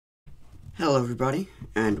Hello everybody,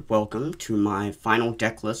 and welcome to my final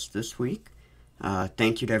deck list this week.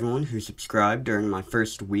 Thank you to everyone who subscribed during my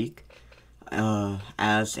first week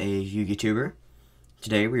as a YouTuber.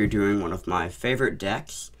 Today we are doing one of my favorite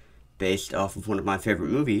decks, based off of one of my favorite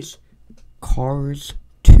movies, Cars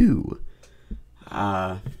 2.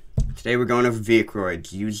 Today we're going over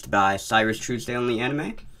Vehicroids, used by Cyrus Truesdale in the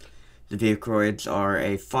anime. The Vehicroids are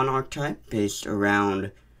a fun archetype based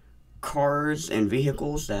around cars and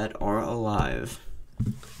vehicles that are alive.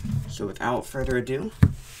 So without further ado,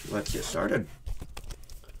 let's get started.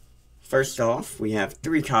 First off, we have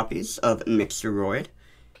 3 copies of Vehicroid.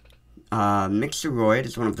 Vehicroid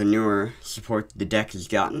is one of the newer support the deck has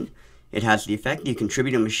gotten. It has the effect you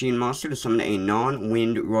contribute a machine monster to summon a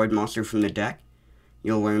non-wind roid monster from the deck.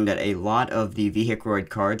 You'll learn that a lot of the Vehicroid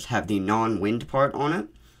cards have the non-wind part on it,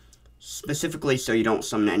 specifically so you don't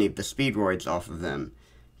summon any of the speed roids off of them,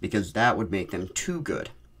 because that would make them too good.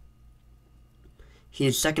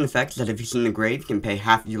 His second effect is that if he's in the grave, you can pay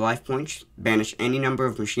half of your life points, banish any number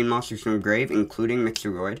of machine monsters from the grave, including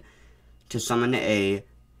Vehicroid, to summon a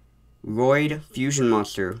roid fusion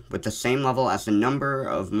monster with the same level as the number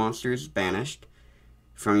of monsters banished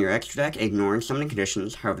from your extra deck, ignoring summoning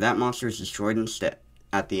conditions. However, that monster is destroyed instead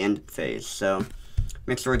at the end phase. So,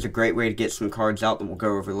 Vehicroid's a great way to get some cards out that we'll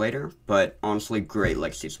go over later, but honestly, great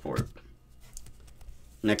legacy support.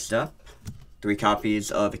 Next up, 3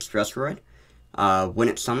 copies of Expressroid. When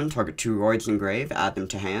it's summoned, target 2 roids in grave, add them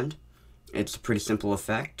to hand. It's a pretty simple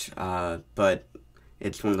effect, but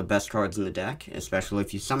it's one of the best cards in the deck, especially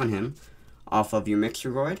if you summon him off of your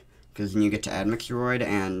Vehicroid, because then you get to add Vehicroid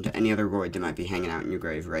and any other roid that might be hanging out in your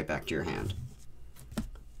grave right back to your hand.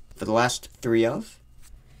 For the last 3 of,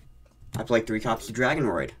 I played 3 copies of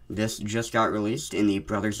Dragonroid. This just got released in the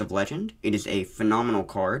Brothers of Legend. It is a phenomenal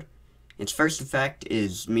card. Its first effect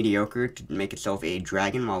is mediocre to make itself a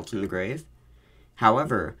dragon while it's in the grave.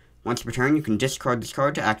 However, once per turn, you can discard this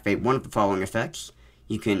card to activate one of the following effects.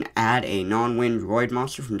 You can add a non-wind roid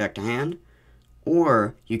monster from deck to hand,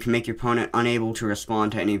 or you can make your opponent unable to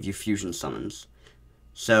respond to any of your fusion summons.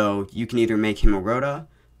 So, you can either make him a Rhoda,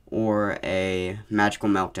 or a Magical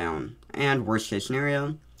Meltdown. And, worst case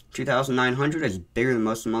scenario, 2,900 is bigger than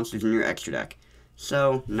most of the monsters in your extra deck.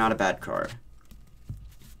 So, not a bad card.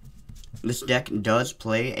 This deck does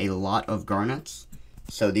play a lot of Garnets,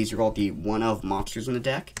 so these are all the one-of monsters in the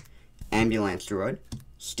deck: Ambulancroid,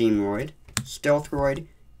 Steamroid, Stealthroid,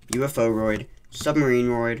 UFOroid,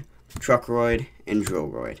 Submarineroid, Truckroid, and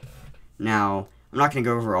Drillroid. Now, I'm not going to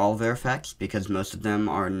go over all of their effects, because most of them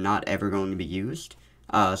are not ever going to be used.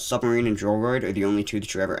 Submarine and Drillroid are the only 2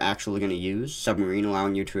 that you're ever actually going to use, Submarine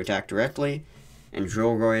allowing you to attack directly, and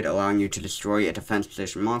Drillroid allowing you to destroy a defense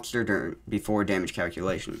position monster before damage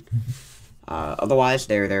calculation. Otherwise,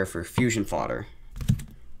 they're there for fusion fodder.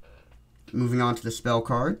 Moving on to the spell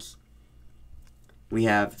cards, we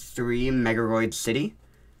have 3 Megaroid City.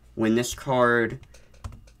 When this card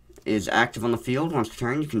is active on the field, once per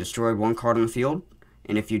turn, you can destroy 1 card on the field,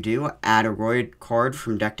 and if you do, add a roid card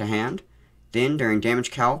from deck to hand. Then, during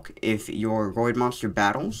damage calc, if your roid monster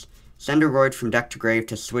battles, send a roid from deck to grave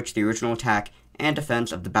to switch the original attack and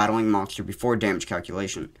defense of the battling monster before damage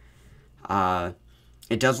calculation.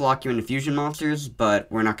 It does lock you into fusion monsters,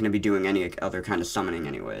 but we're not going to be doing any other kind of summoning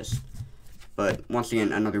anyways. But, once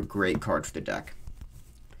again, another great card for the deck.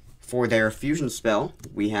 For their fusion spell,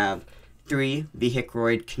 we have 3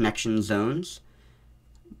 Vehicroid Connection Zones.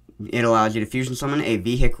 It allows you to fusion summon a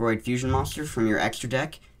Vehicroid fusion monster from your extra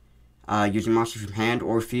deck, using monsters from hand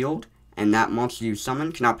or field, and that monster you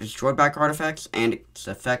summon cannot be destroyed by card effects, and its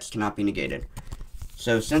effects cannot be negated.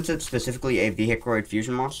 So, since it's specifically a Vehicroid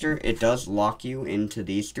fusion monster, it does lock you into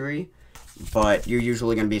these 3, but you're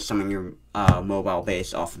usually going to be summoning your mobile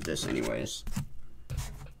base off of this anyways.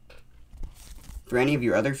 For any of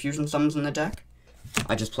your other fusion summons in the deck,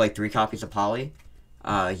 I just played 3 copies of Poly.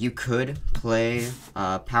 You could play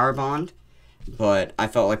Power Bond, but I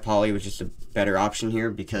felt like Poly was just a better option here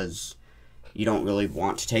because you don't really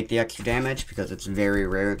want to take the extra damage, because it's very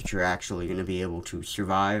rare that you're actually going to be able to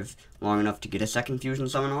survive long enough to get a second fusion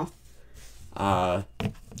summon off.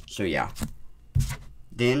 So yeah.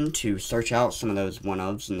 Then, to search out some of those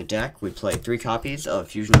one-ofs in the deck, we play 3 copies of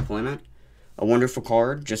Fusion Deployment. A wonderful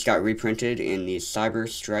card, just got reprinted in the Cyber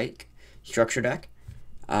Strike structure deck.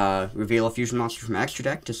 Reveal a fusion monster from extra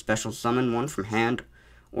deck to special summon one from hand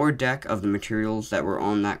or deck of the materials that were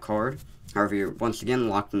on that card. However, you're once again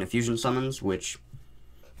locked into fusion summons, which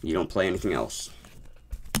you don't play anything else.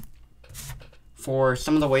 For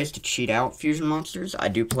some of the ways to cheat out fusion monsters, I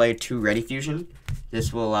do play 2 Ready Fusion.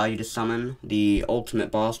 This will allow you to summon the ultimate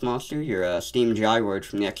boss monster, your Steam Gyroid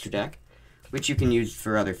from the extra deck, which you can use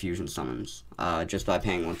for other fusion summons, just by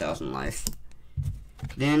paying 1,000 life.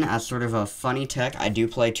 Then, as sort of a funny tech, I do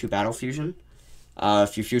play 2 battle fusion.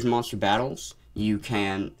 If your fusion monster battles, you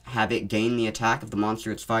can have it gain the attack of the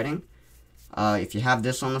monster it's fighting. If you have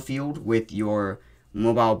this on the field with your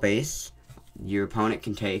mobile base, your opponent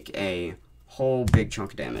can take a whole big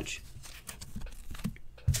chunk of damage.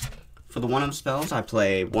 For the one-of spells, I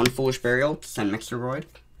play 1 Foolish Burial to send Vehicroid,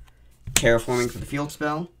 Terraforming for the field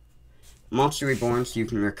spell, Monster Reborn so you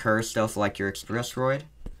can recur stuff like your Expressroid,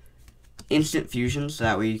 Instant Fusion so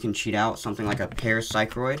that way you can cheat out something like a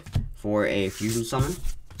Vehicroid for a fusion summon,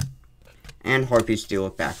 and Harpy Steel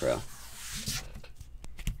with back row.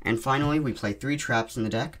 And finally, we play 3 traps in the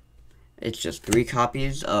deck. It's just 3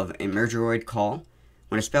 copies of Emergeroid Call.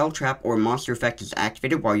 When a spell, trap, or monster effect is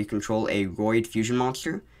activated while you control a Roid fusion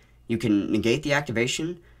monster, you can negate the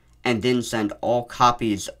activation, and then send all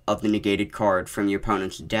copies of the negated card from your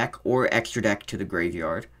opponent's deck or extra deck to the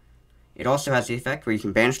graveyard. It also has the effect where you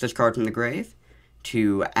can banish this card from the grave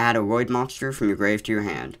to add a Roid monster from your grave to your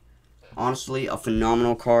hand. Honestly, a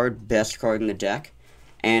phenomenal card, best card in the deck,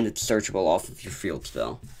 and it's searchable off of your field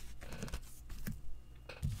spell.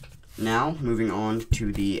 Now, moving on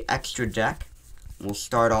to the extra deck, we'll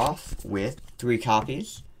start off with 3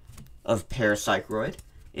 copies of Vehicroid.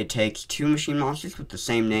 It takes 2 machine monsters with the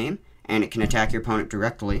same name, and it can attack your opponent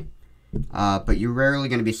directly. But you're rarely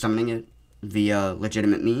going to be summoning it via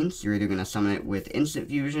legitimate means. You're either going to summon it with instant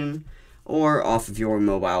fusion, or off of your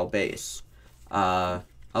mobile base.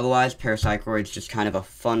 Otherwise, Vehicroid is just kind of a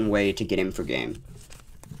fun way to get in for game.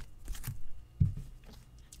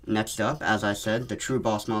 Next up, as I said, the true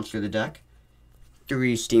boss monster of the deck,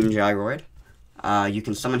 3 Steam Gyroid. You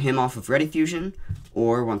can summon him off of Ready Fusion,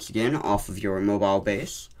 or, once again, off of your mobile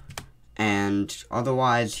base. And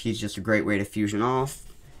otherwise, he's just a great way to fusion off.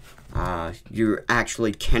 You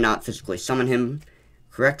actually cannot physically summon him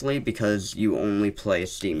correctly because you only play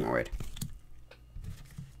Steamroid.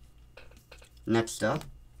 Next up,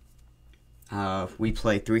 we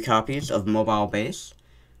play 3 copies of Mobile Base.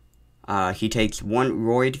 He takes 1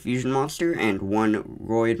 Roid fusion monster and 1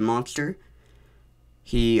 Roid monster.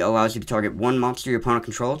 He allows you to target 1 monster your opponent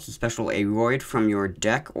controls to special a Roid from your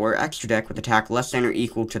deck or extra deck with attack less than or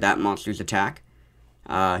equal to that monster's attack.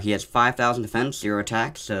 He has 5,000 defense, 0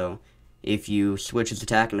 attack, so if you switch his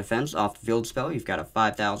attack and defense off the field spell, you've got a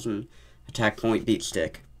 5,000 attack point beat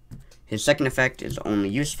stick. His second effect is only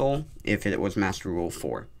useful if it was Master Rule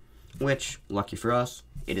 4, which, lucky for us,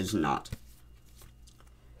 it is not.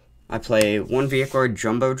 I play 1 Vehicroid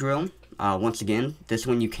Jumbo Drill. Once again, this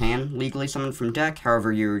one you can legally summon from deck,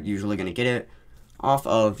 however you're usually going to get it off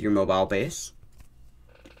of your mobile base.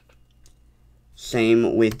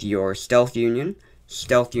 Same with your Stealth Union.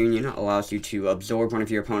 Stealth Union allows you to absorb one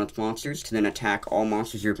of your opponent's monsters to then attack all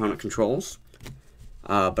monsters your opponent controls.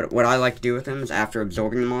 But what I like to do with them is after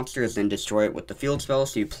absorbing the monster is then destroy it with the field spell,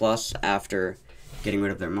 so you plus after getting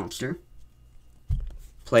rid of their monster.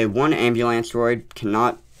 Play 1 Ambulance Roid,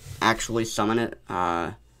 cannot actually summon it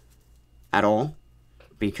at all,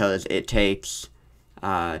 because it takes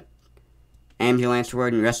Ambulance Roid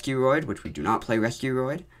and Rescue Roid, which we do not play Rescue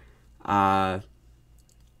Roid,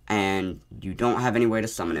 and you don't have any way to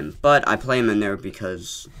summon him. But I play him in there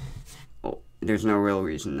because there's no real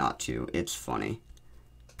reason not to. It's funny.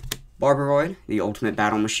 Barbaroid, the ultimate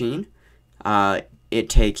battle machine. It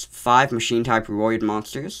takes 5 machine-type Roid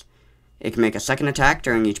monsters. It can make a second attack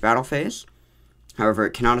during each battle phase. However,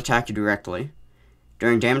 it cannot attack you directly.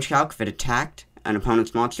 During damage calc, if it attacked an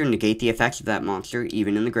opponent's monster, negate the effects of that monster,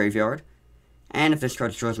 even in the graveyard. And if this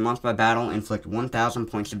card destroys a monster by battle, inflict 1,000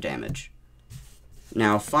 points of damage.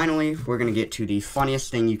 Now, finally, we're going to get to the funniest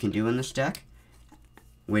thing you can do in this deck,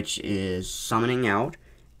 which is summoning out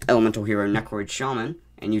Elemental Hero Necroid Shaman,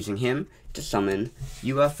 and using him to summon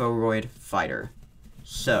Vehicroid Fighter.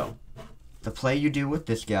 So, the play you do with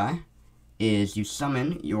this guy is you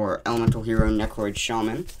summon your Elemental Hero Necroid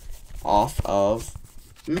Shaman off of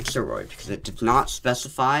Vehicroid, because it does not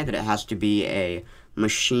specify that it has to be a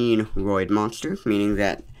machine Roid monster, meaning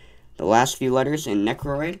that the last few letters in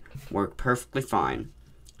Necroid work perfectly fine.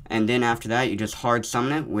 And then after that, you just hard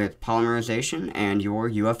summon it with Polymerization and your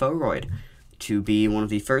Vehicroid to be one of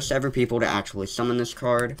the first ever people to actually summon this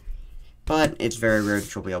card, but it's very rare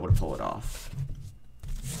that you'll be able to pull it off.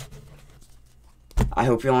 I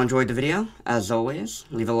hope you all enjoyed the video. As always,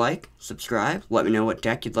 leave a like, subscribe, let me know what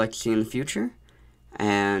deck you'd like to see in the future,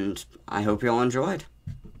 and I hope you all enjoyed.